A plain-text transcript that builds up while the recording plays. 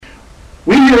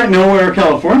here at Nowhere,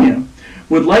 California,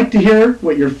 would like to hear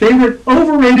what your favorite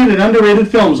overrated and underrated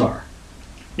films are.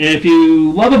 If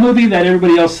you love a movie that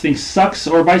everybody else thinks sucks,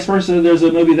 or vice versa, there's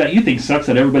a movie that you think sucks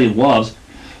that everybody loves,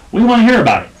 we want to hear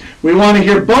about it. We want to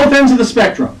hear both ends of the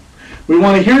spectrum. We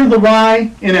want to hear the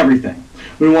why in everything.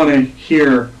 We want to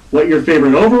hear what your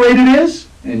favorite overrated is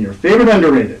and your favorite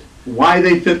underrated, why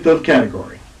they fit the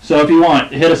category. So if you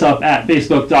want, hit us up at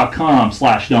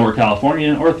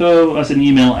facebook.com/nowherecalifornia or throw us an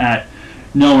email at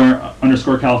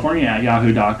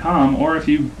nowhere_California@yahoo.com, or if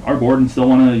you are bored and still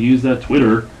want to use the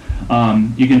Twitter,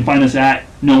 you can find us at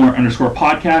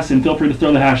nowhere_podcast, and feel free to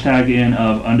throw the hashtag in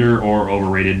of under or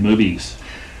overrated movies.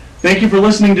 Thank you for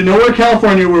listening to Nowhere,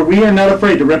 California, where we are not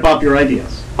afraid to rip off your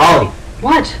ideas. Holly,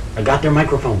 What? I got their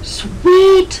microphone.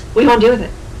 Sweet! What do you want to do with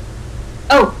it?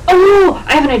 Oh,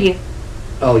 I have an idea.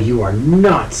 Oh, you are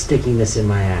not sticking this in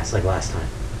my ass like last time.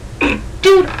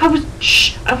 Dude, I was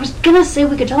gonna say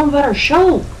we could tell them about our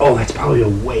show. Oh, that's probably a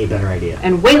way better idea.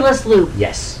 And way less lube.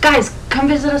 Yes. Guys, come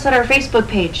visit us at our Facebook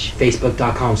page.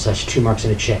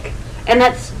 Facebook.com/2marksandachick. And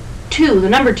that's 2, the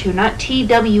number 2, not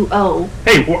TWO.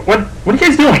 Hey, what are you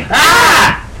guys doing?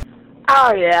 Ah!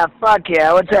 Oh yeah, fuck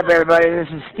yeah. What's up everybody? This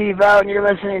is Steve O and you're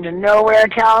listening to Nowhere,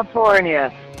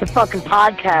 California. It's a fucking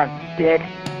podcast, dick.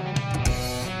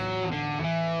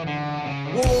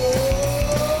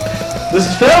 This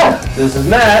is Phil. This is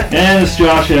Matt. And it's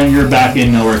Josh, and you're back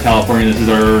in Nowhere, California. This is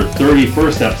our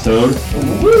 31st episode.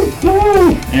 Woo!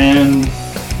 And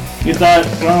we thought,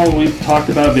 well, we've talked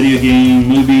about video game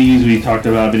movies, we talked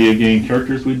about video game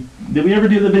characters. Did we ever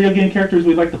do the video game characters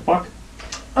we'd like to fuck?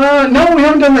 No, we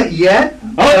haven't done that yet.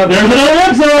 Oh, there's another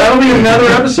episode! That'll be another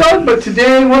episode, but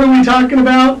today, what are we talking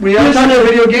about? We are talking about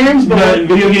video games, but...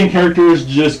 Video game characters,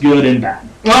 just good and bad.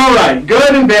 Alright,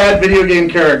 good and bad video game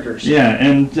characters. Yeah,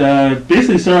 and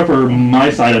basically to start off for my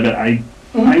side of it,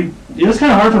 it was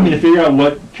kind of hard for me to figure out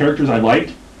what characters I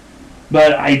liked,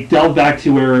 but I delved back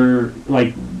to where,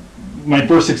 like, my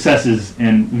first successes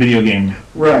in video game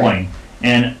playing.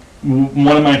 And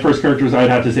one of my first characters I'd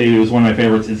have to say was one of my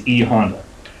favorites is E Honda.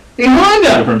 E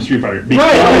Honda! From Street Fighter.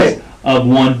 Because of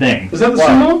one thing. Is that the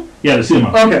sumo? Yeah, the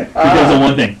sumo. Okay. Because of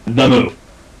one thing. The move.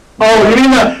 Oh, you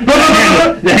mean the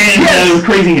hand, the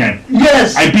crazy hand.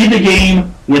 Yes! I beat the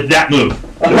game with that move.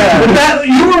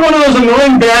 You were one of those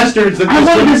annoying bastards that I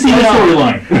wanted to see the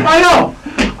storyline. I know!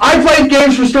 I played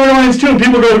games for storylines too, and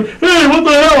people go, hey, what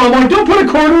the hell? I'm like, don't put a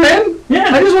quarter in!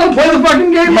 Yeah. I just want to play the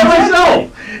fucking game by myself!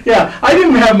 Yeah, I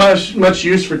didn't have much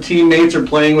use for teammates or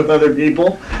playing with other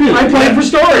people. I played for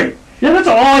story. Yeah, that's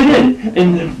all I did.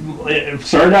 And it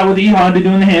started out with E Honda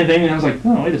doing the hand thing, and I was like,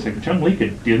 oh, wait a second, Chun-Li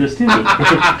could do this too.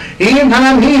 Heen,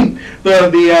 the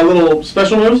little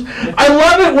special moves. I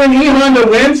love it when E Honda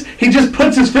wins, he just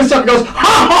puts his fist up and goes, ha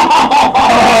ha ha ha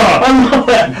ha! I love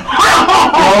that. I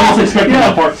almost expected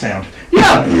a fart sound.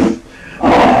 Yeah.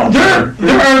 There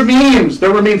are memes.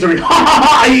 There were memes where ha ha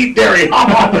ha, I eat dairy. Ha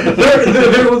ha.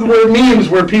 There were memes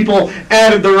where people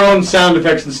added their own sound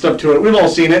effects and stuff to it. We've all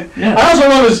seen it. Yeah. I also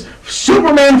love his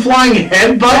Superman flying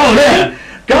headbutt. Oh, yeah.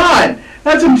 God,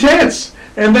 that's intense.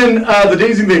 And then the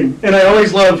Daisy thing. And I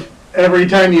always love every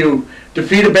time you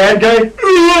defeat a bad guy.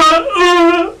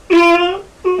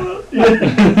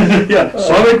 Yeah.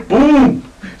 Sonic Boom.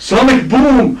 Sonic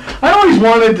Boom! I always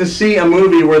wanted to see a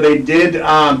movie where they did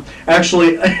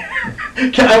actually.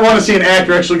 I want to see an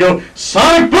actor actually go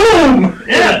Sonic Boom!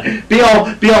 Yeah, be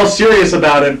all serious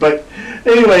about it. But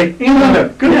anyway,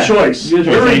 good choice.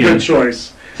 Very good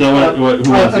choice. So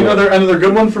who else another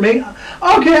good one for me.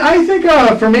 Okay, I think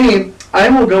for me, I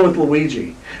will go with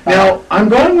Luigi. Now, I'm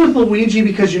going with Luigi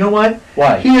because you know what?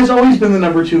 Why? He has always been the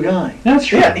number 2 guy. That's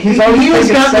true. Yeah, he has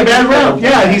gotten the bad route.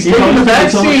 Yeah, he's taken the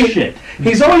back seat.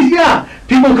 He's always,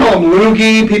 people call him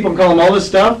Loogie, people call him all this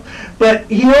stuff, but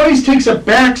he always takes a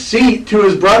back seat to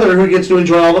his brother who gets to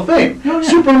enjoy all the fame. Oh, yeah.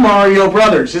 Super Mario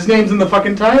Brothers. His name's in the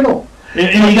fucking title.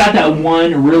 And he got that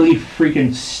one really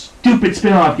freaking stupid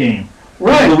spin-off game.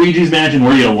 Right. Luigi's Mansion,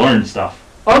 where you learn stuff.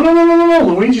 Oh, no.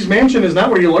 Luigi's Mansion is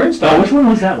not where you learn stuff. Oh, which one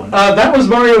was that one? That was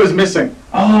Mario is Missing.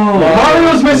 Oh.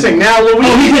 Mario's missing. Now, Luigi...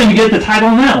 Oh, he's going to get the title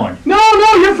on that one. No,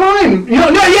 you're fine.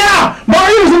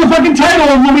 Mario's in the fucking title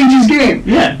of Luigi's game.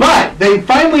 Yeah. But they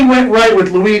finally went right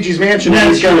with Luigi's Mansion and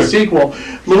he's got a sequel.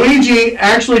 Luigi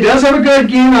actually does have a good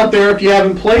game out there if you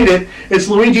haven't played it. It's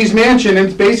Luigi's Mansion, and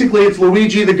it's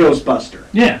Luigi the Ghostbuster.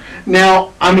 Yeah.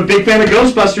 Now, I'm a big fan of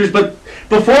Ghostbusters, but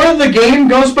before the game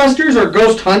Ghostbusters or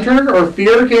Ghost Hunter or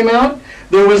Fear came out,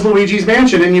 there was Luigi's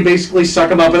Mansion, and you basically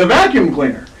suck him up in a vacuum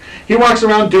cleaner. He walks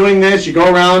around doing this, you go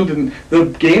around, and the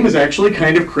game is actually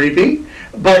kind of creepy,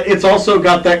 but it's also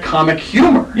got that comic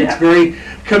humor. Yeah. It's very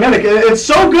comedic. It's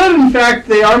so good, in fact,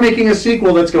 they are making a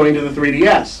sequel that's going to the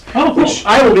 3DS. Oh, cool. Which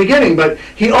I will be getting, but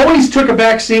he always took a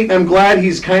back seat, and I'm glad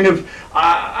he's kind of...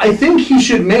 I think he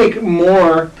should make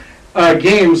more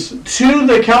games to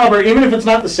the caliber, even if it's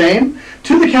not the same,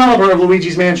 to the caliber of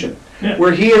Luigi's Mansion. Yeah.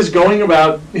 Where he is going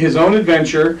about his own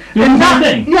adventure Doing and his own not,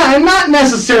 thing. and not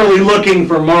necessarily looking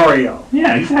for Mario.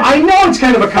 Yeah, exactly. I know it's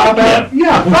kind of a cop-out. him.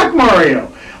 Yeah, fuck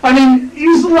Mario. I mean,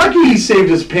 he's lucky he saved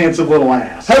his pants of little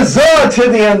ass. Huzzah to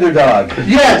the underdog.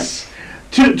 Yes.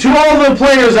 To all the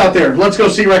players out there, let's go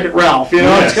see Wreck-It Ralph. You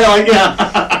know, Yes. it's kind of like,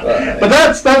 yeah. But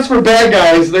that's for bad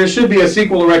guys. There should be a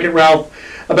sequel to Wreck-It Ralph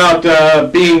about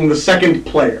being the second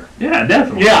player. Yeah,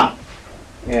 definitely. Yeah.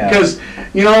 Yeah. Because,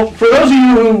 you know, for those of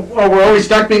you who were always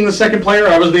stuck being the second player,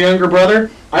 I was the younger brother,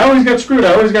 I always got screwed.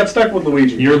 I always got stuck with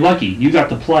Luigi. You're lucky. You got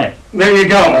to play. There you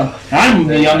go. I'm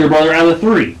the younger brother out of the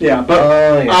 3. Yeah, but,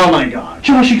 Oh, yeah. oh my God.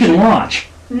 Josh, you can watch.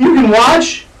 You can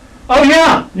watch? Oh,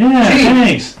 yeah. Yeah, Gee,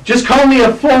 thanks. just call me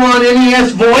a full-on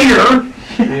NES voyeur.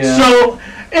 Yeah. So,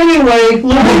 anyway,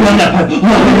 Oh,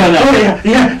 oh,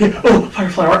 yeah. Oh, Fire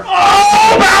Flower.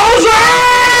 Oh, Bowser!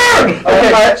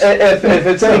 Okay. If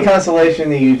it's any consolation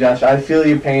to you, Josh, I feel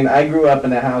your pain. I grew up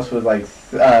in a house with like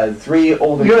 3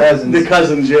 older cousins. The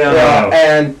cousins, yeah. Yeah,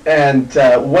 and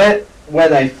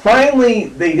when they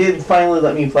did finally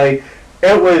let me play,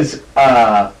 it was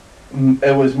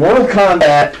Mortal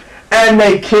Kombat, and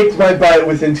they kicked my butt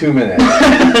within 2 minutes.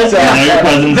 So, Yeah, your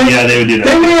cousins, they would do They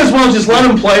that. may as well just let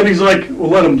him play, but he's like, well,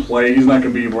 let him play. He's not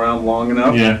going to be around long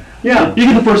enough. Yeah. Yeah. You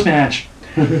get the first match.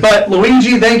 But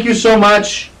Luigi, thank you so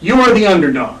much. You are the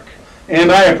underdog,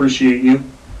 and I appreciate you.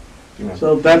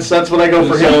 So that's what I go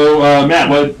for him. So, Matt,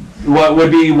 what would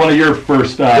be one of your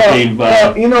first game?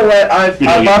 Well, you know what?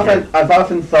 video game I've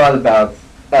often thought about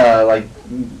like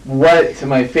what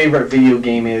my favorite video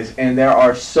game is, and there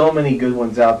are so many good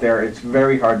ones out there. It's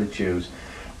very hard to choose.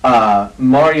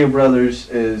 Mario Brothers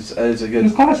is a good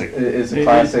It's classic. Is a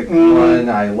classic one.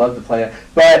 I love to play it,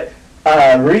 but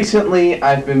recently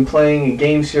I've been playing a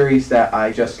game series that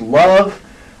I just love,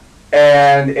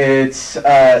 and it's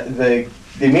the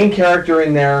main character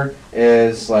in there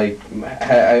is like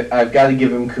I've got to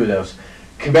give him kudos.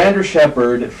 Commander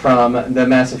Shepard from the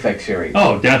Mass Effect series.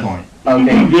 Oh, definitely.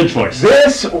 Okay. Good choice.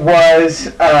 This was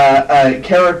a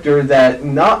character that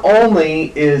not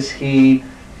only is he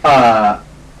a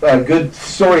good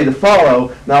story to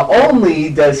follow, not only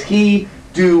does he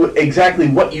do exactly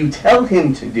what you tell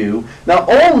him to do, not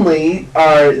only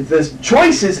are the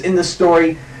choices in the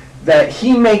story that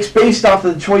he makes based off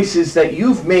of the choices that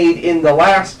you've made in the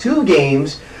last 2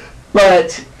 games,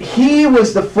 but he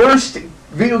was the first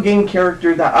video game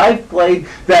character that I've played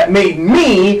that made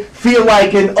me feel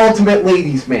like an ultimate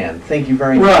ladies' man. Thank you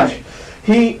very much.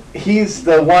 Right. He's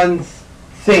the one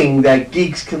thing that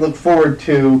geeks can look forward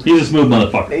to. He's a smooth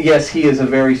motherfucker. Yes, he is a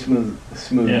very smooth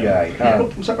Yeah. guy.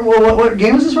 I'm sorry, what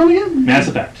game is this from again? Mass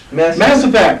Effect. Mass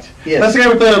Effect. Yes. That's the guy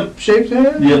with the shaved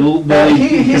head?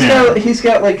 Yeah, He's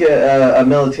got like a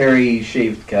military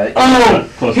shaved cut. Oh,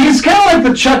 Close. he's kind of like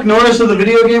the Chuck Norris of the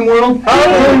video game world.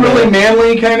 Oh, really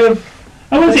manly kind of.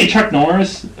 I wouldn't say Chuck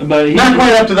Norris, but he's Not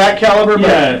quite up to that caliber, but,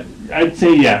 Yeah, I'd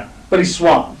say but he's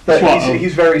suave. But Suave.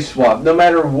 he's very suave. No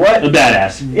matter what. a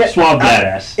badass, Yeah, suave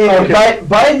badass.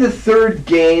 By the 3rd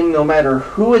game, no matter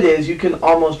who it is, you can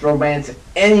almost romance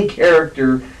any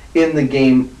character in the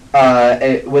game,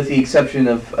 with the exception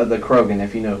of the Krogan,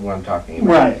 if you know who I'm talking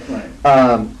about.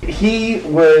 Right. He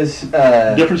was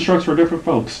Different strokes for different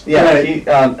folks. yeah.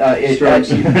 Right.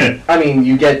 Strokes. I mean,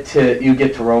 you get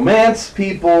to romance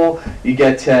people. You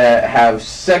get to have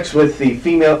sex with the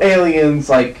female aliens,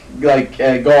 like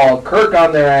go all Kirk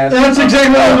on their ass. That's exactly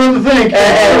what I was about to think.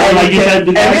 And Like you said, the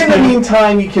in the thing-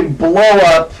 meantime, you can blow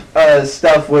up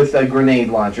stuff with a grenade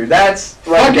launcher. That's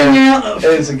like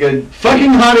is a good.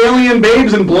 Fucking hot alien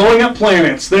babes and blowing up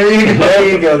planets. There you go. There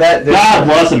you go. That God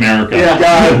bless America. Yeah.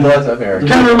 God bless America.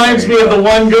 Kind of reminds me of the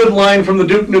one good line from the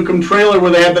Duke Nukem trailer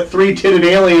where they had that 3-titted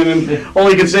alien and all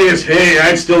he could say is, "Hey,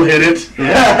 I'd still hit it."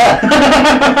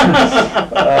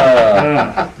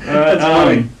 That's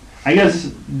funny. I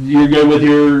guess you're good with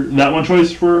that one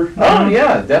choice for. Oh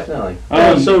yeah, definitely.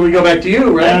 So we go back to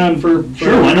you, right?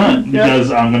 Sure, why not? Yeah.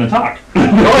 Because I'm going to talk. Go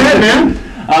ahead, man.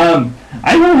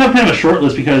 I really have kind of a short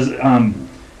list because,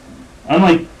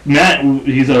 unlike Matt,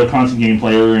 he's a constant game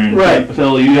player, and Right.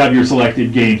 Phil, you have your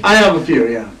selected games. I have a few,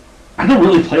 yeah. I don't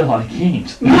really play a lot of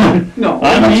games. No,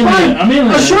 I'm that's fine.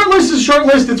 mainly A short list is a short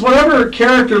list. It's whatever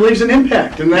character leaves an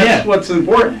impact, and that's Yeah. what's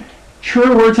important.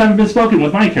 Truer words haven't been spoken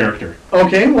with my character,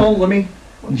 Okay, well, let me...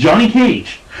 Johnny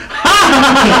Cage. Ha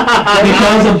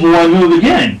because of one move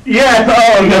again. Yeah.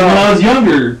 Oh Because when I no. was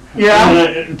younger, Yeah.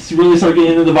 it's really started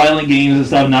getting into the violent games and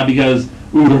stuff. Not because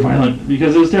they're violent,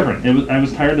 because it was different. I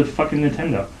was tired of fucking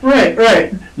Nintendo. Right.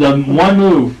 Right. The one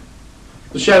move,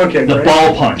 The shadow kick. the right?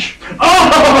 ball punch,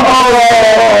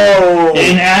 Oh.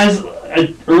 and as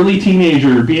an early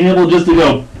teenager, being able just to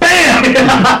go BAM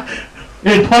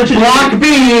and punch it. Block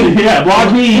B. Yeah,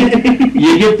 block B.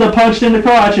 You get the punched in the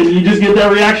crotch, and you just get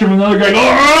that reaction from the other guy.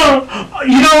 Oh!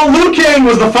 You know, Liu Kang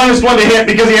was the funnest one to hit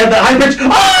because he had that high pitch.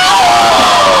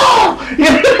 Oh!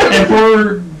 And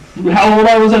for how old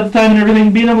I was at the time and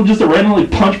everything, being able just to randomly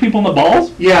punch people in the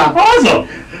balls, Yeah. awesome.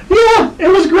 Yeah, it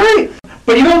was great.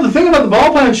 But you know, the thing about the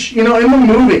ball punch, you know, in the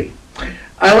movie,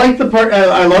 I like the part.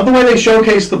 I love the way they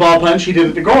showcased the ball punch. He did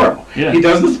it to Goro. Yeah. He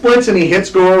does the splits and he hits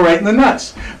Goro right in the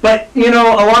nuts. But you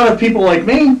know, a lot of people like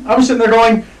me, I was sitting there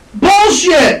going,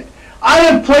 "Bullshit! I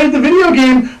have played the video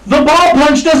game. The ball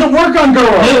punch doesn't work on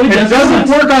Goro. No, it doesn't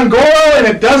work on Goro, and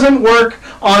it doesn't work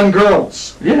on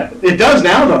girls. Yeah. It does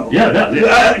now, though.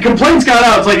 Yeah. Complaints got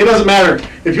out. It's like it doesn't matter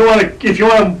if you want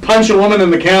to punch a woman in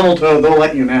the camel toe, they'll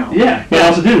let you now. Yeah. But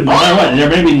also, dude, no matter what, there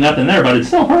may be nothing there, but it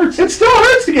still hurts. It still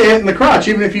hurts to get hit in the crotch,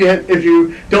 even if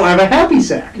you don't have a happy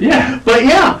sack. Yeah. But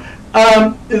yeah,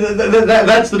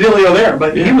 that's the dealio there.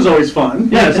 But he Yeah. was always fun.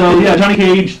 Yeah, so yeah, Johnny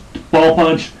Cage, ball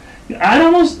punch. I'd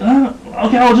almost,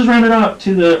 okay, I'll just round it up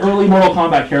to the early Mortal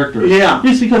Kombat characters. Yeah.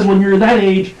 Just because when you're that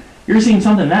age, you're seeing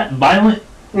something that violent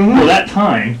for that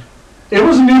time. It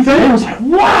was a new thing. It was like,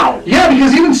 wow! Yeah,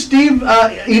 because even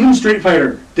even Street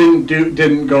Fighter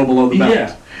didn't go below the belt.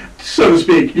 Yeah. So to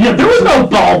speak. Yeah, There was no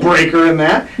ball breaker in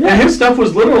that. Yeah. And his stuff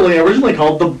was literally originally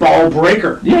called the ball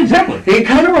breaker. Yeah, exactly. It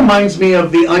kind of reminds me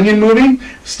of the Onion movie.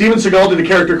 Steven Seagal did a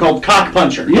character called Cock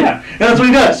Puncher. Yeah. And that's what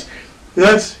he does.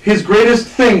 That's his greatest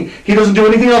thing. He doesn't do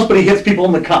anything else, but he hits people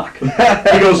in the cock.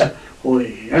 He goes,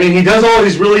 "Oi." I mean, he does all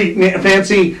these really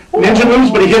fancy ninja moves,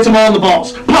 but he hits them all in the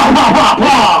balls. Pa, pa, pa,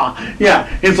 pa. Yeah,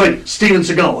 it's like Steven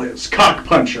Seagal is Cock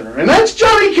Puncher. And that's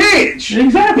Johnny Cage.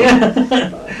 Exactly.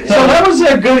 So that was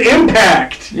a good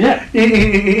impact. Yeah.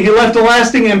 He left a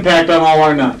lasting impact on all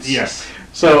our nuts. Yes.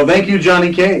 So thank you,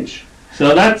 Johnny Cage.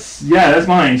 So that's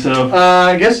mine. So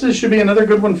I guess this should be another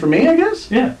good one for me, I guess.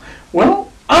 yeah. Well,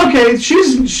 okay,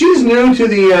 she's new to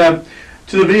the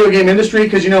video game industry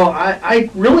because, you know, I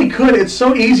really could. It's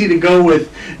so easy to go with,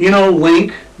 you know,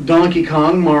 Link, Donkey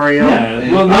Kong, Mario.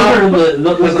 Yeah. Well,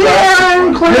 those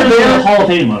are the Claire, Hall of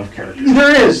Fame of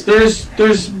characters.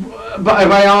 there's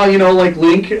by all, you know, like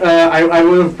Link. I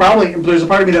would have probably, there's a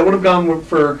part of me that would have gone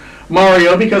for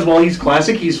Mario because, well, he's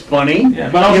classic, he's funny. Yeah,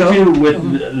 but also too, with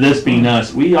this being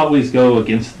us, we always go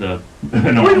against the.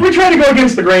 We try to go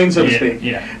against the grain, so to speak.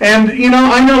 Yeah. And, you know,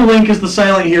 I know Link is the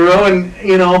silent hero, and,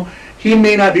 you know, he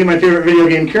may not be my favorite video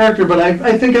game character, but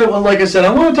I think, like I said,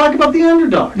 I want to talk about the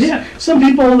underdogs. Yeah. Some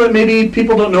people that maybe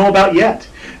people don't know about yet.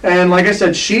 And like I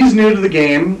said, she's new to the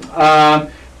game. I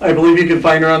believe you can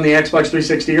find her on the Xbox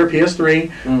 360 or PS3.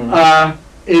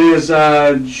 It is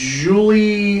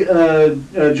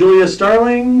Julia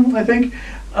Starling, I think.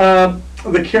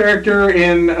 The character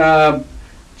in Lollipop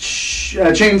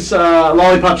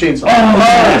Chainsaw. Oh,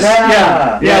 yes.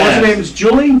 Yeah. What's her Yes. name? It's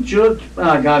Julie.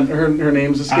 Oh God, her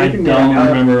name's I escaping me. don't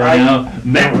remember right now.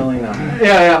 Don't really know.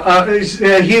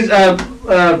 He's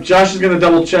Josh is going to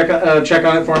double check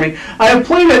on it for me. I have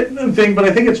played it but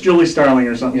I think it's Julie Starling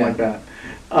or something like that.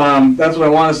 That's what I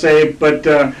want to say. But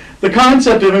the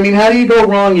concept of, I mean, how do you go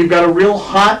wrong? You've got a real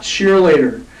hot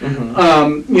cheerleader.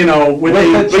 You know, with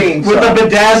a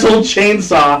bedazzled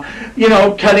chainsaw, you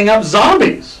know, cutting up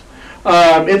zombies.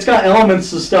 It's got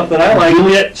elements of stuff that I like.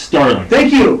 Juliet Starling.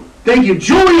 Thank you,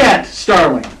 Juliet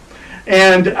Starling.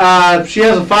 And she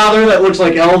has a father that looks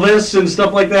like Elvis and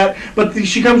stuff like that. But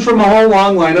she comes from a whole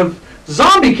long line of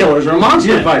zombie killers or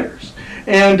monster fighters.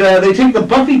 And they take the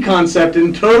Buffy concept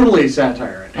and totally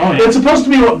satire it. Oh, yeah. It's supposed to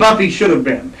be what Buffy should have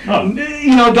been. Oh.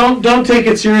 You know, don't take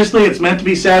it seriously. It's meant to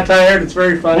be satired. It's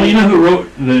very funny. Well, you know who wrote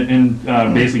and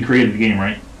basically created the game,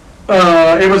 right?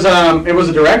 It was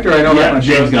a director. I know that much.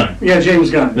 James Gunn. Yeah,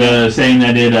 James Gunn. The same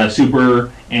that did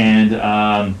Super and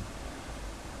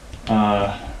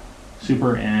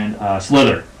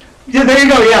Slither. Yeah, there you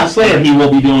go. Yeah, Slayer. And he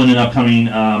will be doing an upcoming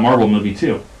Marvel movie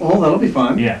too. Oh, that'll be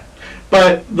fun. Yeah.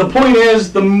 But the point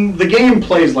is, the game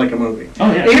plays like a movie.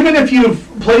 Oh, yeah. Even if you've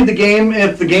played the game,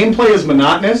 if the gameplay is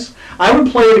monotonous, I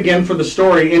would play it again for the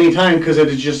story anytime because it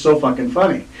is just so fucking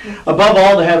funny. Above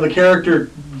all, to have the character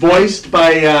voiced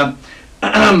by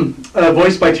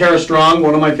voiced by Tara Strong,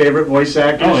 one of my favorite voice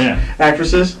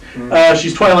actresses.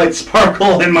 She's Twilight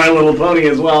Sparkle in My Little Pony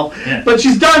as well. Yeah. But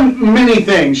she's done many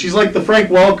things. She's like the Frank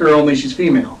Welker, only she's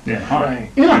female. Yeah, hot. Right.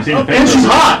 Yeah, I've seen the and she's picture.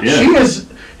 hot. Yeah. She is.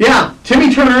 Yeah,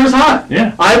 Timmy Turner is hot.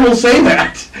 Yeah. I will say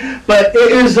that. But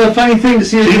it is a funny thing to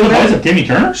see her She's do the voice that. of Timmy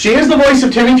Turner? She is the voice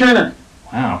of Timmy Turner.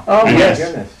 Wow. Oh my Yes.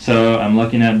 goodness. So I'm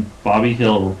looking at Bobby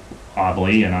Hill,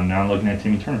 oddly, and I'm now looking at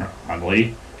Timmy Turner,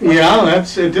 oddly. Yeah,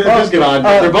 it does get odd.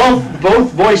 But they're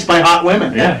both voiced by hot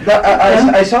women. Yeah.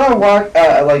 I saw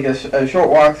a short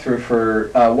walkthrough for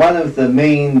one of the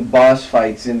main boss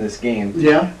fights in this game,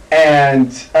 Yeah.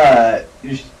 and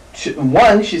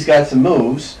she's got some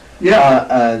moves.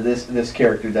 Yeah. This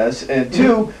character does, and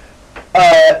two,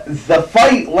 the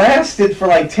fight lasted for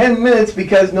like 10 minutes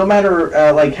because no matter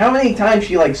like how many times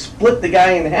she like split the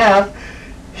guy in half,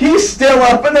 he's still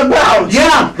up and about.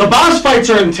 Yeah, the boss fights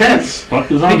are intense. Fuck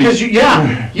the zombies. Because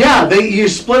you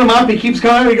split him up. He keeps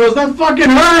coming. He goes, that fucking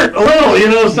hurt a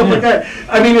little, stuff like that.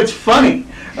 I mean, it's funny.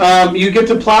 You get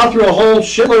to plow through a whole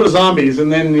shitload of zombies,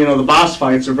 and then the boss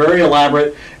fights are very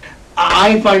elaborate.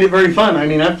 I find it very fun. I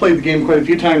mean, I've played the game quite a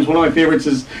few times. One of my favorites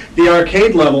is the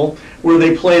arcade level, where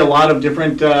they play a lot of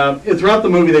different. Throughout the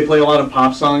movie, they play a lot of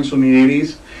pop songs from the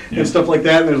 '80s and stuff like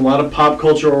that. And there's a lot of pop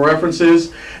cultural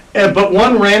references. But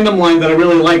one random line that I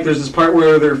really like, there's this part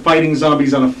where they're fighting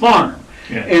zombies on a farm.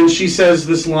 Yeah. And she says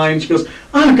this line, she goes,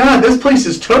 "Oh God, this place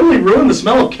has totally ruined the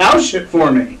smell of cow shit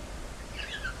for me."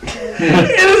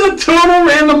 It is a total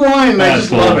random line, and I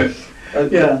just love it.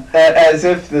 Yeah. As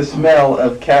if the smell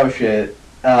of cow shit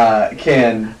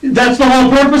can... That's the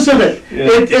whole purpose of it. Yeah.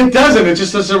 It doesn't. It's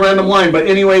just a random line. But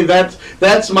anyway,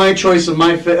 that's my choice of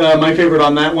my favorite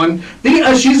on that one.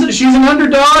 She's an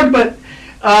underdog, but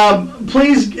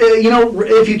please,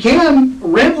 if you can,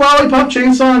 rent Lollipop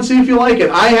Chainsaw and see if you like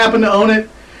it. I happen to own it,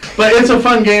 but it's a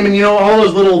fun game, and all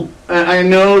those little. I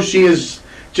know she is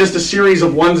just a series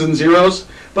of ones and zeros,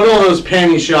 but all those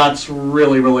panty shots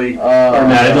really are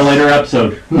That is a later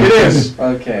episode. It is.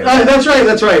 Okay. That's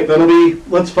right. That'll be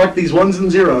let's fuck these ones and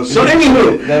zeros. So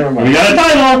anywho, Never mind. We got a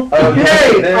title!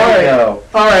 Okay, Yay! there All we right. go.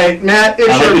 all right, Matt, it's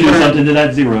I'd like your to do turn. something to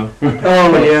that zero.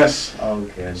 Oh yes,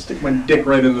 Okay. stick my dick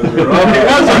right into the zero. Okay,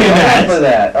 that's okay, Enough Matt. for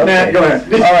that. Okay. Matt, go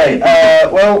ahead. All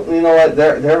right. Well, you know what?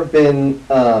 There have been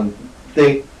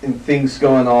things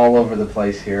going all over the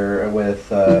place here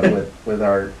with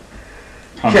our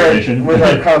Competition. with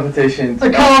our competition.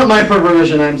 I call it my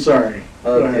perversion. I'm sorry.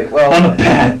 Okay. I'm Well. a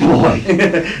bad boy.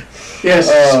 Yes,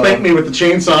 spank me with the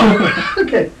chainsaw.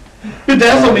 Okay,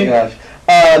 bedazzle Oh my me. gosh.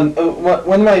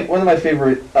 One of my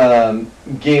favorite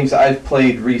games I've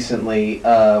played recently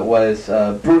was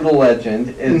Brutal Legend.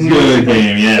 It's Good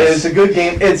game, yes. It's a good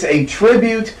game. It's a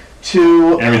tribute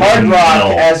to Everything hard rock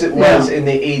else. as it was Yeah. in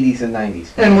the 80s and 90s.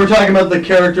 And we're talking about the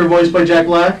character voiced by Jack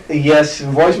Black. Yes,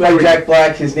 voiced by Jack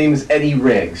Black. His name is Eddie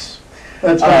Riggs.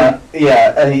 That's right.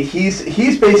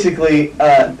 He's basically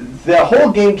the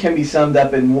whole game can be summed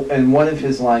up in one of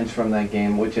his lines from that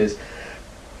game, which is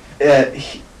in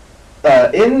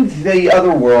the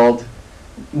other world,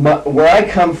 where I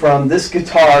come from, this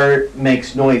guitar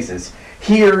makes noises.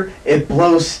 Here, it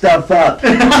blows stuff up.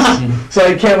 So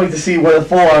I can't wait to see what a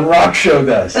full-on rock show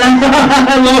does.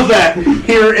 I love that.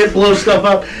 Here, it blows stuff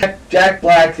up. Jack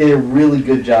Black did a really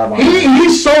good job on it. He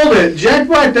sold it. Jack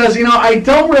Black does. I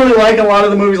don't really like a lot of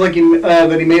the movies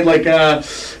that he made, like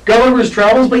Gulliver's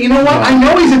Travels. But you know what? I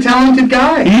know he's a talented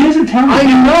guy. He is a talented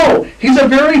I know. He's a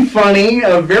very funny,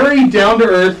 a very down to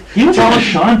earth. He was in a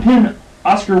Sean Penn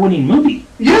Oscar-winning movie.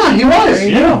 Yeah, he was.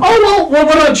 Yeah. Oh well.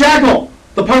 What about Jackal?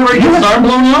 The part where he gets his arm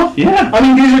blown off. Yeah. I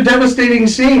mean, these are devastating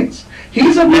scenes.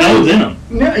 He's a I very, was in him.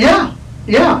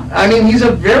 Yeah. I mean, he's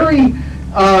a very,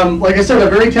 like I said, a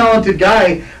very talented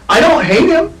guy. I don't hate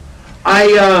him.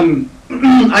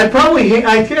 I probably hate.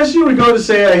 I guess you would go to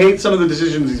say I hate some of the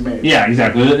decisions he's made. Yeah,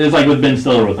 exactly. It's like with Ben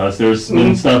Stiller with us. There's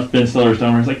been stuff Ben Stiller's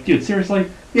done where it's like, dude, seriously?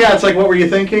 Yeah, it's like, what were you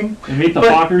thinking? And Meet the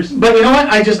But- Fockers? But you know what?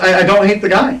 I don't hate the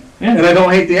guy, Yeah. and I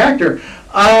don't hate the actor.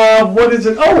 What is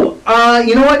it?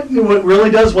 You know what? What really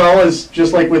does well is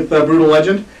just like with Brutal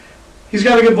Legend, he's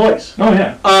got a good voice. Oh,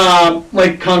 yeah.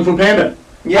 Like Kung Fu Panda.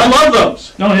 Yeah. I love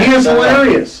those. Oh, yeah. He is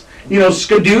hilarious.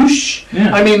 Skadoosh.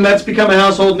 Yeah. I mean, that's become a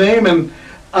household name, and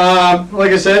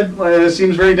like I said,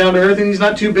 seems very down to earth, and he's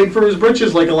not too big for his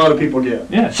britches like a lot of people get.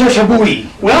 Yeah. Shashabui.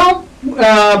 Well,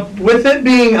 with it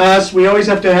being us, we always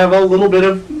have to have a little bit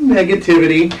of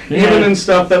negativity, Yeah. even in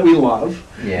stuff that we love.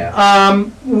 Yeah.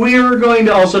 We're going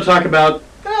to also talk about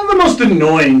the most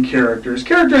annoying characters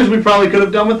we probably could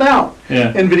have done without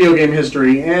Yeah. in video game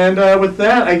history. And with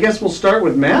that, I guess we'll start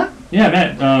with Matt. Yeah,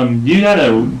 Matt,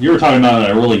 you were talking about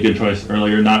a really good choice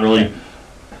earlier, not really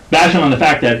bashing on the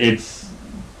fact that it's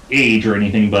age or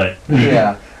anything, but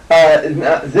Yeah.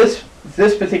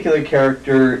 This particular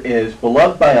character is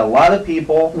beloved by a lot of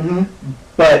people,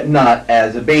 but not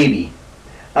as a baby.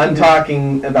 I'm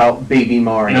talking about Baby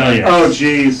Mario. Oh, yeah. Oh,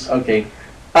 jeez. Okay.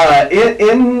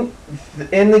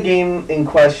 In the game in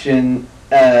question,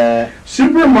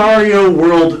 Super Mario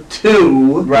World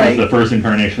 2. right? that's the first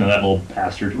incarnation of that little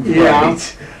bastard. Yeah.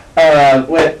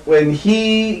 When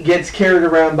he gets carried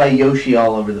around by Yoshi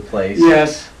all over the place.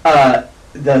 Yes.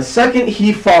 The second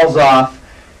he falls off,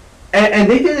 and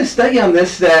they did a study on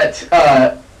this, that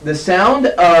the sound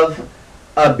of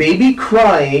a baby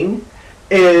crying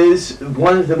is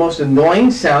one of the most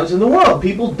annoying sounds in the world.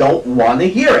 People don't want to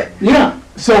hear it. Yeah.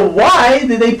 So why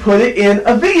did they put it in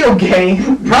a video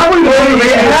game? Probably Where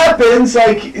motivate it you. happens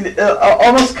like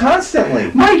almost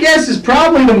constantly. My guess is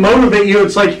probably to motivate you.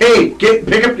 It's like, hey,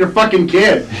 pick up your fucking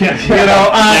kid. Yeah. You know.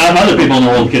 Now, other people in the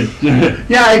world could.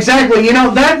 Yeah, exactly. You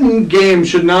know, that game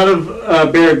should not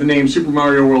have bared the name Super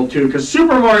Mario World 2, because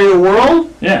Super Mario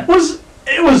World Yeah. was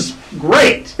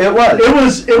great. It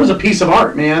was. It was a piece of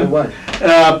art, man. It was.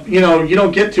 You know, you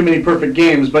don't get too many perfect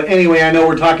games, but anyway, I know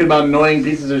we're talking about annoying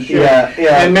pieces of shit. Yeah.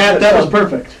 And Matt, that was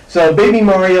perfect. So Baby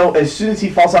Mario, as soon as he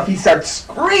falls off, he starts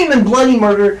screaming bloody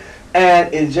murder, and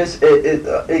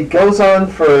it goes on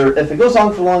for, if it goes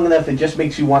on for long enough, it just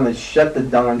makes you want to shut the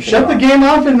darn thing Shut the off. game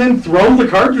off and then throw the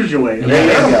cartridge away.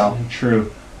 There you go.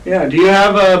 True. Yeah. Do you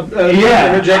have a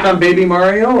Yeah. interject on Baby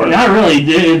Mario? Or? Not really.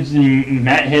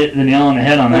 Matt hit the nail on the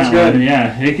head on That's that good. one.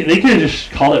 Yeah, they could have just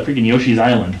called it freaking Yoshi's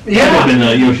Island. Yeah. That would have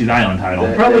been the Yoshi's Island title.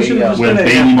 There Probably you should have go. just With been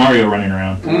Baby it. Mario running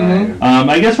around. Mhm.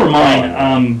 I guess for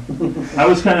mine, I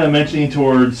was kind of mentioning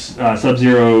towards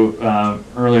Sub-Zero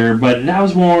earlier, but that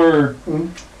was more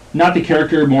not the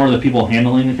character, more the people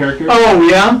handling the character. Oh,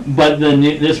 yeah? But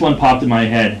this one popped in my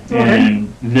head, Okay.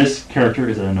 and this character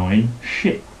is an annoying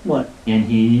shit, What? and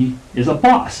he is a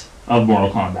boss of Mortal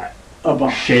Kombat. A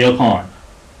boss. Shao Kahn.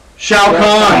 Shao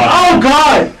Kahn. Oh,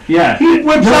 God! Yeah. He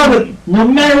whips out a... No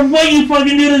matter what you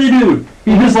fucking do to the dude,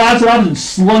 he just laughs it off and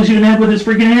slugs you in the head with his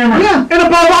freaking hammer. Yeah, and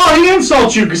above all, he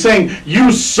insults you saying,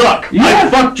 "You suck. I Yeah.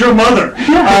 fucked your mother." It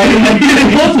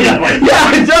goes that way.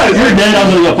 Yeah, it does. You're dead,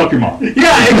 I'm gonna go fuck your mom.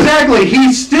 Yeah, exactly.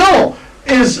 He still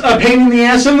is a pain in the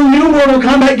ass in the new Mortal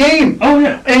Kombat game. Oh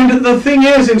yeah. And the thing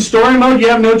is, in story mode, you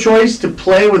have no choice to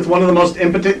play with one of the most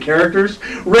impotent characters.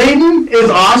 Raiden is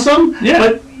awesome, Yeah.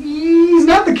 but he's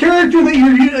not the character that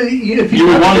if You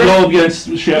would want to go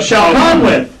against Shao Kahn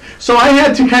with. So I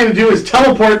had to kind of do his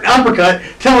teleport, uppercut,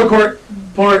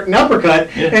 and uppercut,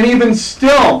 Yeah. and even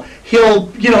still, he'll,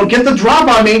 get the drop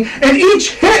on me, and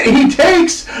each hit he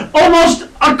takes almost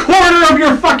a quarter of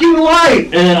your fucking life.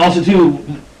 And then also too,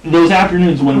 those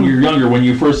afternoons when you're younger, when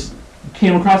you first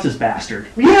came across this bastard,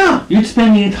 Yeah. you'd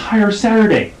spend the entire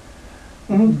Saturday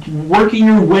working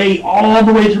your way all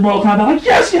the way through Mortal Kombat. Like,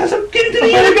 yes, I'm getting to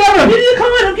the end. I'm getting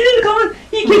to Kahn.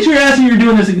 He kicks your ass and you're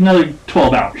doing this another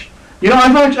 12 hours.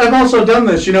 I've also done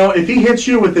this. If he hits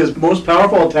you with his most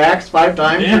powerful attacks 5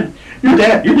 times, Yeah. you're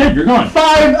dead. You're dead. You're gone.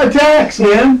 5 attacks,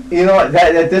 man. You know what?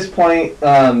 That at this point,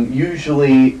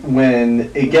 usually when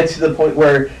it gets to the point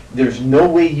where there's no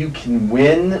way you can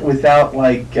win without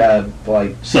like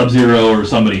Sub-Zero or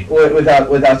somebody.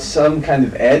 without some kind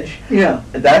of edge. Yeah.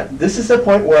 This is the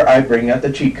point where I bring out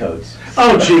the cheat codes.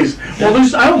 Oh, jeez. Well,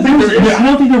 I don't think I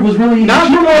don't think there was really not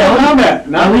for Mortal Kombat.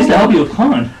 Not at least to for- help you with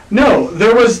Kahn. No,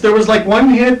 there was like one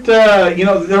hit.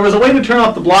 There was a way to turn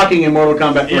off the blocking in Mortal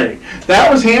Kombat 3. Yeah.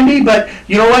 That was handy, but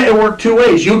you know what? It worked 2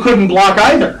 ways. You couldn't block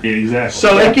either. Yeah, exactly.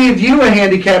 So it gave you a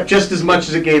handicap just as much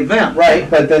as it gave them. Right,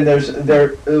 but then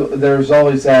there's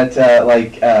always that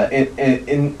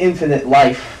in infinite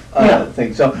life Yeah.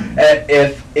 thing. So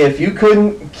if you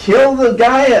couldn't kill the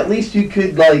guy, at least you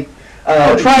could like.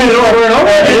 Try it over and over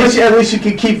again. At least you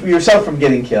could keep yourself from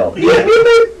getting killed. You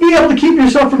may be able to keep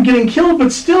yourself from getting killed,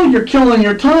 but still you're killing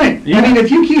your time. Yeah. I mean,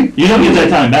 if you keep... You don't get that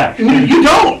time back. You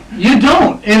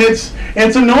don't. And it's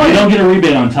annoying. You don't get a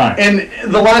rebate on time. And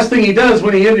the last thing he does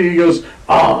when he hits you, he goes,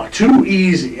 "Oh, too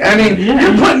easy." I mean, Yeah.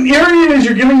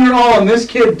 you're giving your all, and this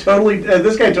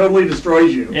guy totally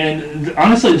destroys you. And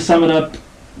honestly, to sum it up,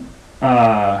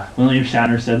 William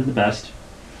Shatner said it the best.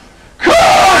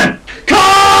 Con!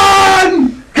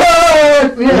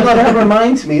 Yeah, that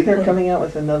reminds me, they're coming out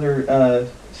with another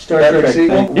Star Trek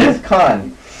sequel? thing Yeah. with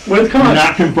Khan. With Con.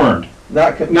 Not confirmed.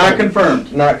 Not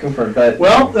confirmed. Not confirmed. But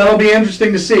Well, that'll be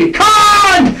interesting to see.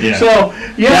 Con! Yeah. So,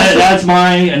 yeah. That's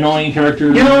my annoying character.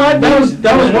 You know what? That was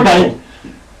wonderful.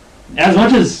 But as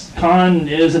much as Khan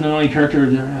is an annoying character,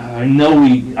 I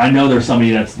know there's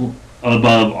somebody that's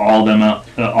above all them.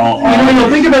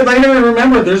 Think about it. I never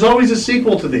remember. There's always a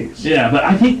sequel to these. Yeah, but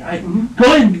I think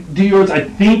going to do yours. I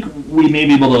think we may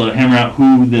be able to hammer out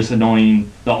who the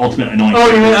ultimate annoying. Oh,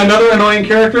 you mean another annoying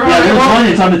character? Yeah, there's one.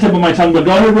 It's on the tip of my tongue. But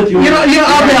go ahead with yours. Okay.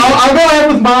 I'll go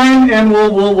ahead with mine, and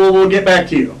we'll get back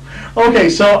to you. Okay,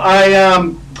 so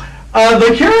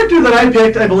the character that I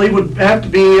picked, I believe, would have to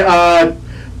be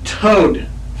Toad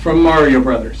from Mario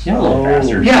Brothers. Yeah, little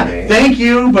bastard. Yeah, thank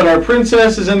you, but our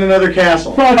princess is in another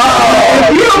castle.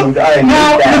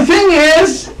 Now, the thing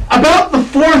is, about the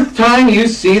 4th time you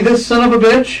see this son of a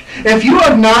bitch, if you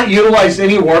have not utilized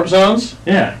any warp zones,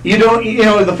 you don't,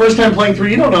 the first time playing through,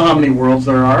 you don't know how many worlds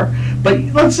there are. But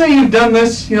let's say you've done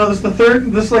this, this is the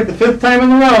 5th time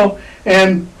in a row,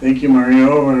 and thank you,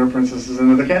 Mario, and our princess is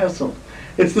in the castle.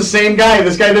 It's the same guy.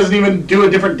 This guy doesn't even do a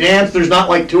different dance. There's not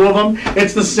like 2 of them.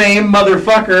 It's the same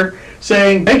motherfucker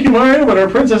saying, thank you, Mario, but our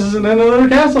princess is in another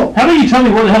castle. How about you tell me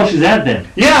where the hell she's at then?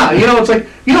 Yeah, it's like,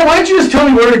 why don't you just tell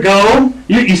me where to go?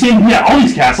 You see, all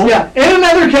these castles. Yeah, in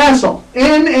another castle.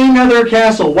 In another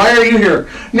castle. Why are you here?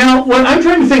 Now, what I'm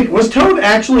trying to think, was Toad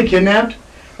actually kidnapped?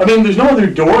 I mean, there's no other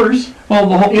doors. Well,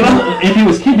 if he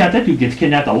was kidnapped, that dude gets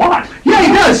kidnapped a lot. Yeah,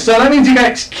 he does. So that means he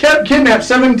got kidnapped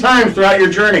 7 times throughout your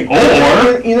journey. Or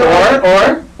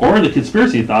the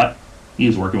conspiracy thought he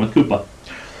was working with Koopa.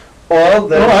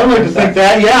 Well, I would like to think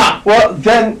that. Yeah. Well,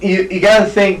 then you got to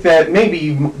think that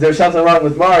maybe there's something wrong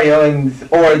with Mario,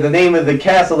 or the name of the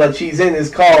castle that she's in is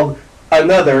called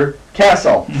Another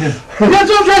Castle. That's what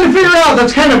I'm trying to figure out.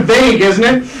 That's kind of vague, isn't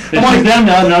it? She's down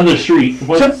another street.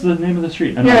 What's the name of the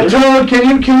street? Yeah, Toad, can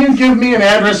you give me an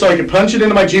address so I can punch it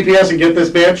into my GPS and get this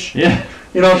bitch? Yeah.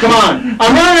 Come on.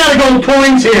 I'm running out of gold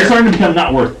coins here. It's starting to become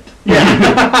not worth it. Yeah.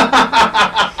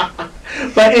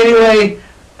 But anyway,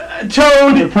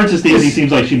 Toad. Princess Daisy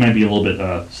seems like she might be a little bit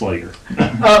sluggier.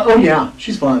 Oh yeah,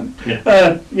 she's fun.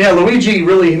 Yeah. Luigi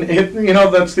really hit.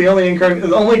 That's the only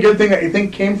good thing that I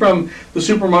think came from the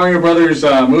Super Mario Brothers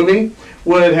movie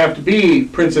would have to be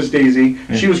Princess Daisy.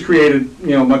 Yeah. She was created,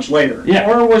 much later. Yeah.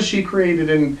 Or was she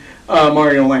created in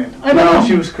Mario Land? I don't know.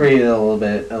 She was created a little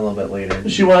bit later.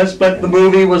 She was, but the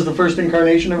movie was the first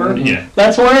incarnation of her. Yeah.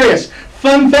 That's hilarious.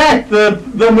 Fun fact: the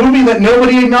movie that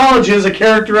nobody acknowledges a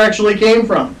character actually came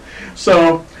from.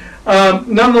 So,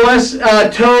 nonetheless,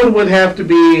 Toad would have to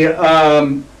be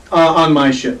on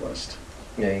my shit list.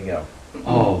 There you go.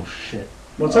 Oh shit!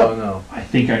 What's up? Oh no! I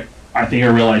think I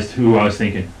realized who I was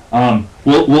thinking.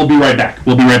 We'll be right back.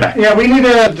 Yeah, we need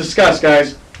to discuss,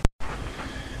 guys.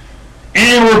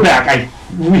 And we're back.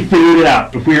 We figured it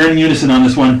out. If we're in unison on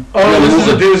this one. Oh, this is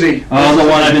a doozy. Oh, the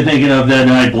one I've been thinking of that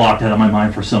I blocked out of my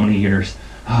mind for so many years.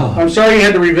 Oh, I'm sorry you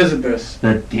had to revisit this.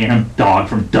 the damn dog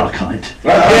from Duck Hunt.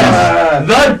 Yes,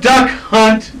 the Duck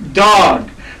Hunt dog.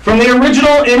 From the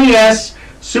original NES,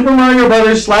 Super Mario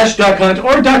Brothers / Duck Hunt,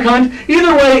 or Duck Hunt.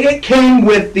 Either way, it came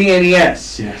with the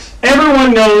NES. Yes.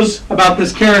 Everyone knows about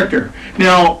this character.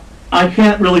 Now, I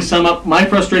can't really sum up my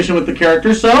frustration with the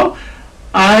character, so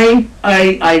I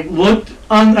went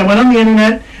on the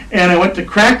internet and I went to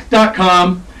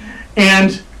cracked.com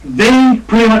and they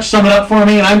pretty much sum it up for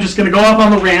me, and I'm just going to go off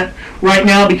on the rant right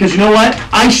now because you know what?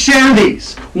 I share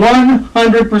these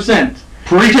 100%.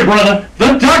 Preach it, brother.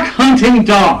 The duck hunting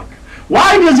dog.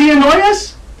 Why does he annoy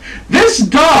us? This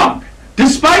dog,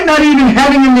 despite not even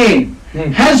having a name,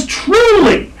 has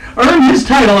truly earned his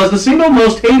title as the single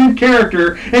most hated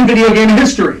character in video game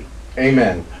history.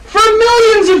 Amen. For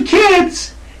millions of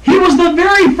kids, he was the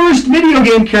very first video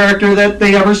game character that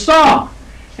they ever saw.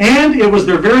 And it was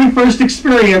their very first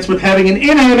experience with having an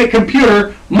inanimate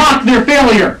computer mock their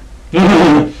failure.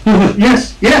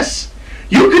 Yes.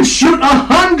 You could shoot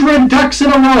 100 ducks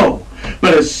in a row,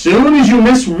 but as soon as you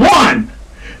miss one,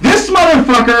 this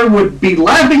motherfucker would be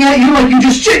laughing at you like you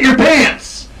just shit your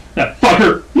pants. That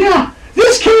fucker. Yeah,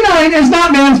 this canine is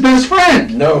not man's best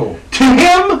friend. No. To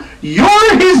him,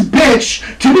 you're his bitch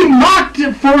to be mocked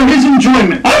for his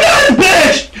enjoyment. I'm not his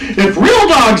bitch! If real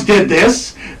dogs did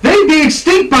this, they'd be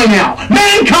extinct by now.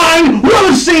 Mankind would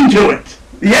have seen to it.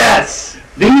 Yes!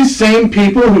 These same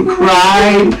people who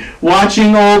cried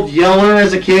watching Old Yeller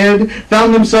as a kid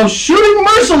found themselves shooting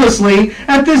mercilessly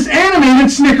at this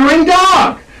animated snickering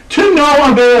dog, to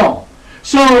no avail.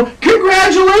 So,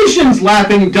 congratulations,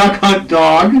 laughing duck hunt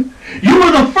dog. You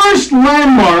were the first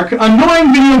landmark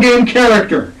annoying video game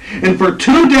character, and for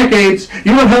 2 decades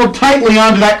you have held tightly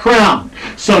onto that crown.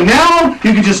 So now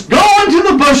you can just go into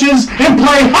the bushes and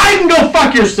play hide and go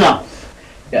fuck yourself.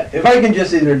 Yeah, if I can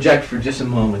just interject for just a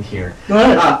moment here. Go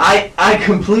ahead. I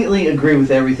completely agree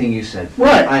with everything you said.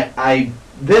 What?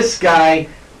 This guy,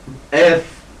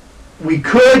 if we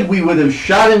could, we would have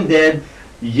shot him dead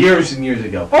years and years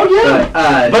ago. Oh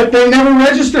yeah. But they never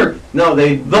register. No,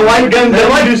 they like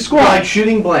do squat. like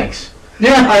shooting blanks.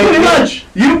 Yeah, pretty much.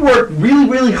 You work really,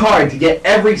 really hard to get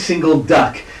every single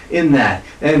duck in that,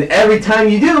 and every time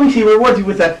you do, he rewards you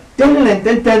with a dun dun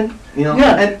dun dun. You know.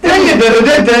 Yeah. And Dun, dun, dun,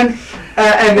 dun, dun.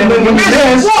 and then when you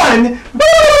miss one,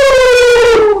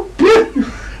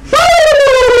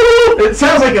 it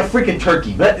sounds like a freaking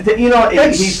turkey, but he's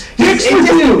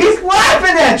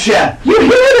laughing at you. You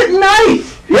hear it at night.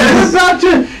 Yes.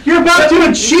 You're about to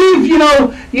achieve,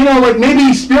 like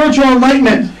maybe spiritual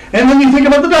enlightenment, and then you think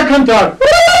about the duck hunt dog.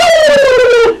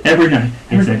 Every night,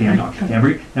 it's that damn dog.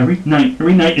 Every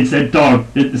night, it's that dog.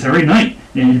 It's every night,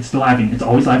 and it's laughing. It's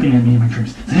always laughing at me in my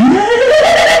dreams.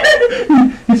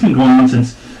 It's been going on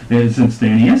since the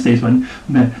NES days. But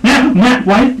Matt,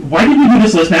 why did you do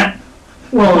this list, Matt?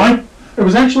 Well, Why? it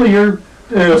was actually your.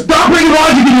 Stop bringing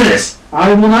logic into this.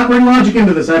 I will not bring logic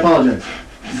into this. I apologize.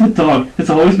 It's that dog. It's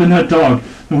always been that dog.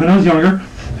 And when I was younger,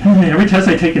 every test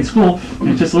I take in school,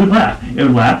 it just would laugh. It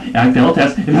would laugh, and I'd fail a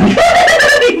test, and then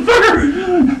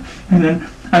and then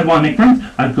I'd want to make friends.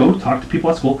 I'd go talk to people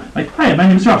at school, like, "Hi, my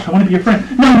name is Josh. I want to be your friend."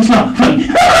 No, it's not funny.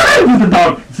 It's the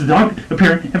dog. It's the dog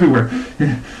appearing everywhere.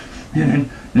 And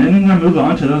then I move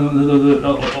on to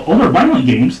the older violent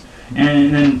games,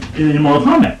 and then in Mortal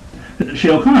Kombat,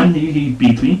 Shao Kahn, he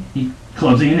beats me. He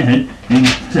clubs me in the head and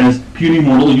says, "Puny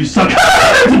mortal, you suck."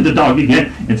 It's the dog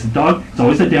again. It's the dog. It's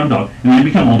always that damn dog. And then I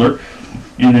become older,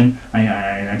 and then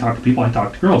I talk to people. I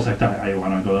talk to girls. I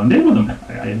want to go on a date with them.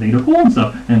 I think they're cool and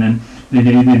stuff. And then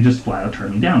they just flat out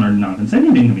turn me down or not even say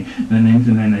anything to me. And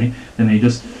then they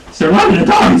just start laughing at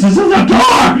the dog. It's just a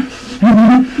dog.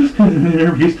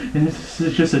 And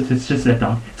it's just that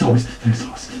dog. It's always.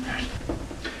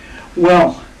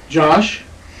 Well, Josh,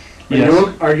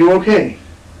 Yes. are you okay?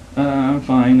 I'm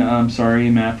fine. I'm sorry,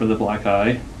 Matt, for the black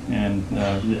eye, and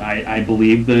I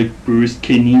believe the bruised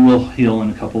kidney will heal in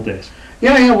a couple days.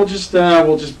 Yeah. We'll just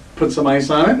put some ice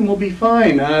on it, and we'll be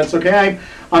fine. It's okay.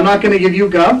 I'm not going to give you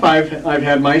guff. I've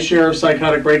had my share of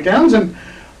psychotic breakdowns, and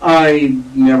I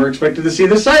never expected to see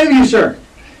this side of you, sir.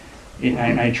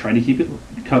 I try to keep it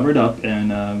covered up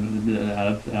and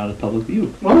out of public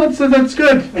view. Well, that's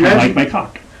good. I like my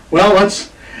cock. Well,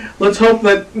 let's hope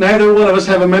that neither one of us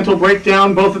have a mental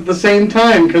breakdown both at the same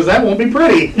time, because that won't be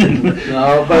pretty.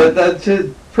 No, but that's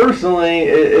it. Personally,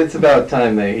 it's about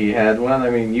time that he had one. I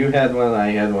mean, you had one,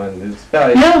 I had one. It's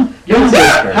about How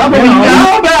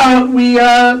about we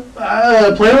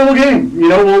play a little game?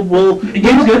 We'll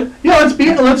Game's good. Yeah,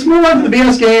 let's move on to the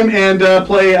BS game and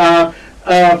play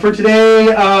for today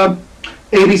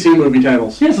ABC movie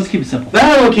titles. Yes, let's keep it simple.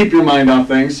 That'll keep your mind off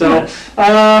things. So,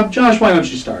 Yes. Josh, why don't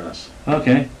you start us?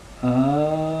 Okay.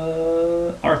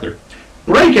 Arthur.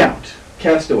 Breakout.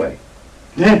 Castaway.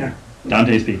 There.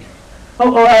 Dante's Peak.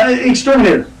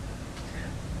 Exterminator.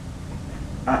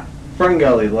 Fern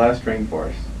Gully, The Last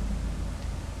Rainforest.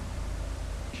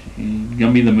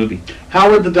 Gumby the movie.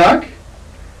 Howard the Duck.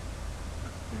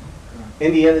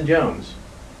 Indiana Jones.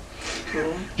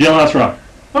 Jailhouse Rock.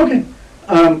 Okay.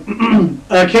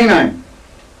 Canine.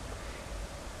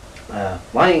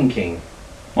 Lion King.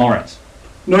 Mallrats.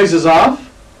 Noises off.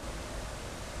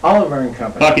 Oliver and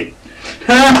Company. Bucket.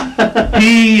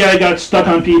 P. I got stuck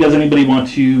on P. Does anybody want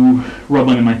to rub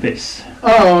one in my face?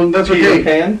 Oh, that's Peter okay.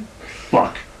 Pan.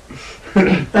 Fuck.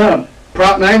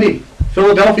 Prop 90.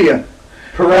 Philadelphia.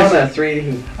 Piranha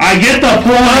 3D. I get the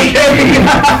point.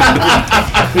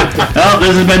 Well,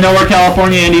 this has been Nowhere,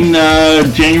 California, ending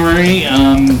January.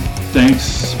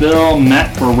 Thanks, Bill,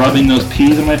 Matt, for rubbing those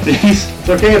peas in my face. It's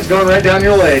okay, it's going right down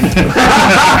your leg.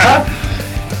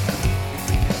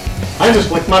 I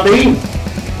just licked my bean.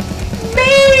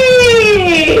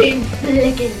 Bean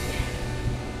flicking.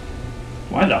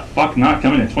 Why the fuck not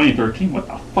coming in 2013? What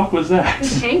the fuck was that?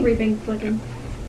 It's angry bean flicking.